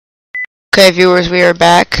Okay, viewers, we are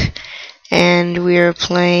back, and we are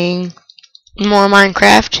playing more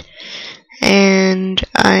Minecraft, and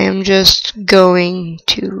I am just going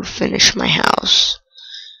to finish my house.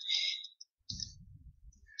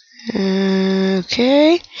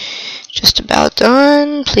 Okay, just about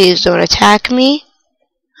done. Please don't attack me.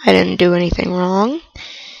 I didn't do anything wrong.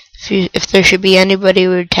 If there should be anybody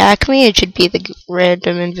who would attack me, it should be the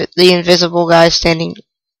the invisible guy standing.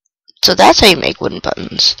 So that's how you make wooden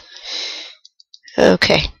buttons.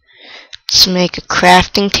 Okay. Let's make a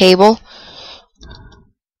crafting table.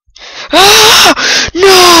 Ah!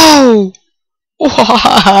 No!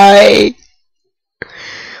 Why?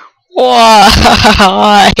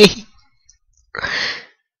 Why?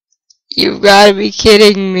 You've gotta be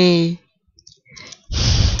kidding me.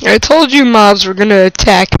 I told you mobs were gonna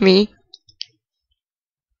attack me.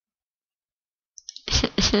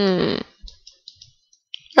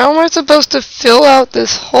 How am I supposed to fill out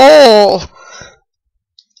this hole?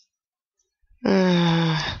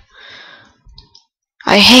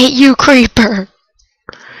 I hate you, creeper.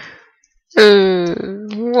 Why?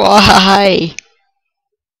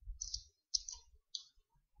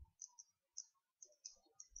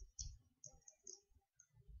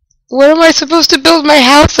 What am I supposed to build my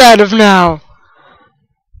house out of now?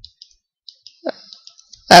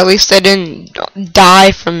 At least I didn't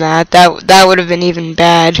die from that. That would have been even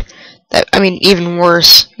bad. I mean, even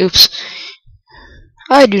worse. Oops.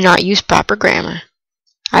 I do not use proper grammar.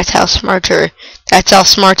 That's how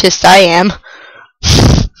smartest I am.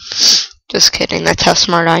 Just kidding, that's how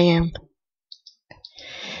smart I am.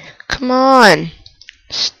 Come on.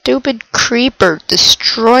 Stupid creeper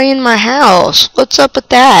destroying my house. What's up with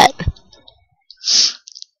that?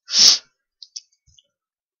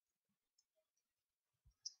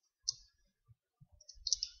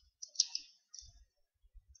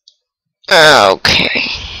 Okay.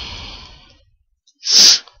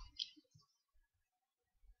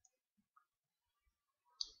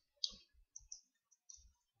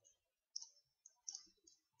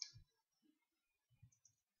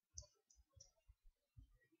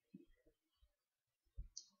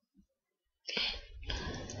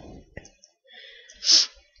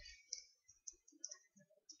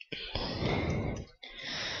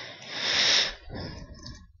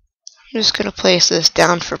 I'm just gonna place this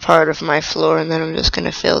down for part of my floor, and then I'm just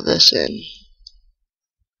gonna fill this in.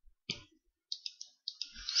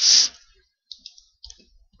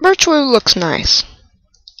 Birchwood looks nice.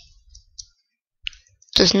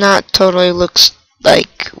 Does not totally look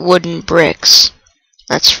like wooden bricks.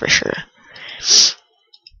 That's for sure.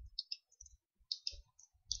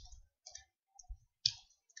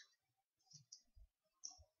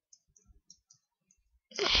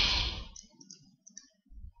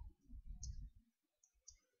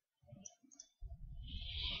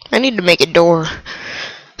 I need to make a door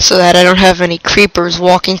so that I don't have any creepers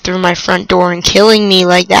walking through my front door and killing me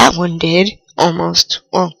like that one did. Almost.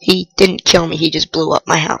 Well, he didn't kill me, he just blew up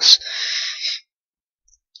my house.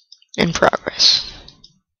 In progress.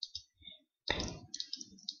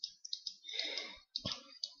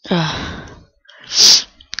 I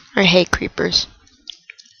hate creepers.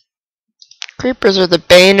 Creepers are the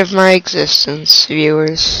bane of my existence,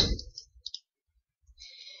 viewers.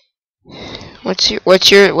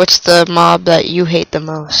 What's the mob that you hate the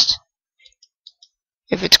most?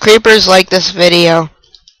 If it's creepers, like this video.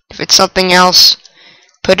 If it's something else,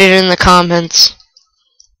 put it in the comments.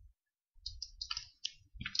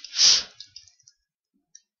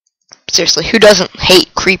 Seriously, who doesn't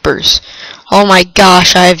hate creepers? Oh my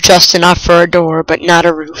gosh, I have just enough for a door, but not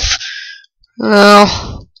a roof.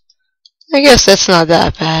 Well, I guess that's not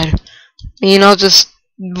that bad. I mean, I'll just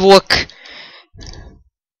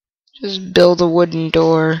build a wooden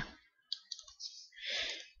door.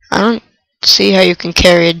 I don't see how you can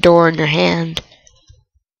carry a door in your hand.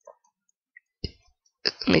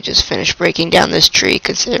 Let me just finish breaking down this tree,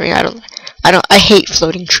 considering I hate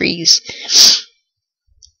floating trees.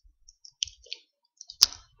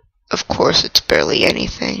 Of course, it's barely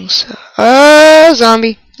anything, so...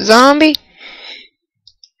 zombie! Zombie!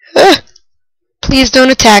 Please don't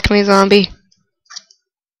attack me, zombie.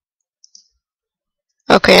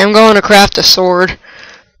 Okay, I'm going to craft a sword.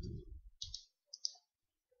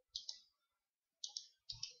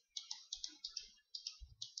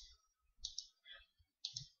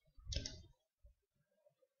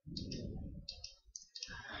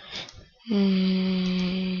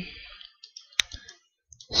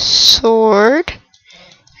 Sword.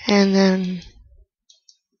 And then...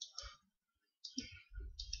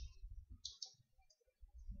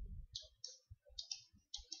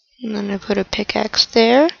 I put a pickaxe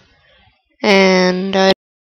there. And